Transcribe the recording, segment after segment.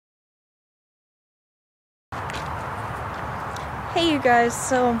Hey you guys,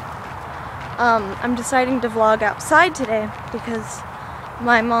 so I'm deciding to vlog outside today because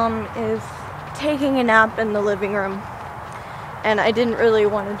my mom is taking a nap in the living room and I didn't really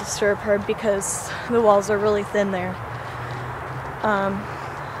want to disturb her because the walls are really thin there.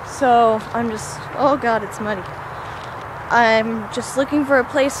 So I'm just, oh god, it's muddy. I'm just looking for a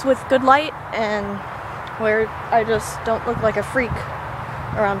place with good light and where I just don't look like a freak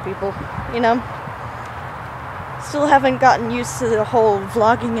around people, you know? Still haven't gotten used to the whole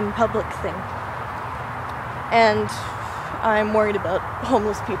vlogging in public thing. And I'm worried about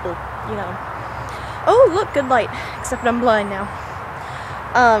homeless people, you know. Oh, look, good light. Except I'm blind now.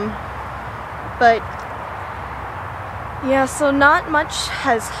 But yeah, so not much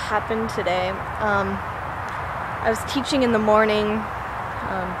has happened today. I was teaching in the morning.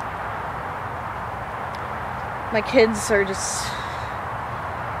 My kids are just...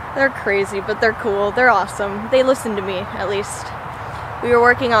 they're crazy, but they're cool. They're awesome. They listen to me, at least. We were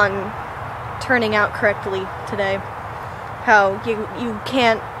working on turning out correctly today. How you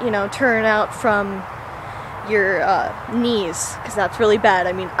can't, you know, turn out from your knees, because that's really bad.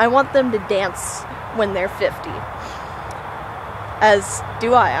 I mean, I want them to dance when they're 50. As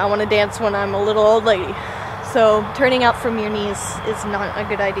do I. I want to dance when I'm a little old lady. So, turning out from your knees is not a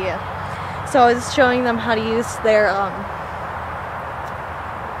good idea. So I was showing them how to use their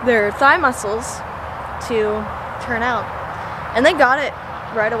thigh muscles to turn out. And they got it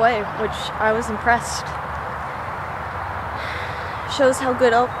right away, which I was impressed. Shows how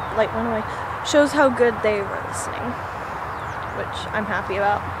good, oh, light went away. Shows how good they were listening, which I'm happy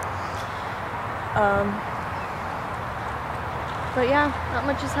about. But yeah, not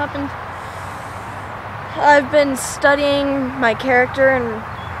much has happened. I've been studying my character and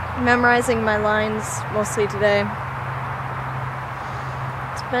memorizing my lines mostly today.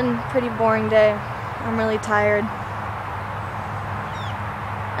 Been a pretty boring day. I'm really tired.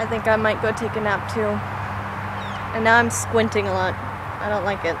 I think I might go take a nap too. And now I'm squinting a lot. I don't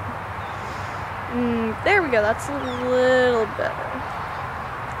like it. There we go. That's a little better.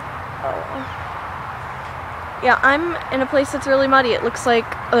 Oh. Yeah, I'm in a place that's really muddy. It looks like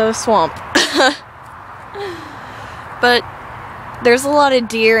a swamp. But there's a lot of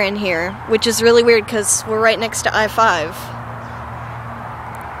deer in here, which is really weird because we're right next to I-5.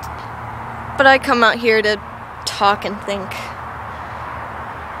 But I come out here to talk and think.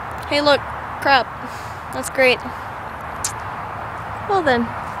 Hey look, crap. That's great. Well then,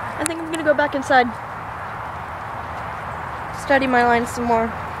 I think I'm gonna go back inside. Study my lines some more.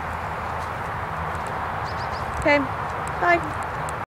 Okay, bye.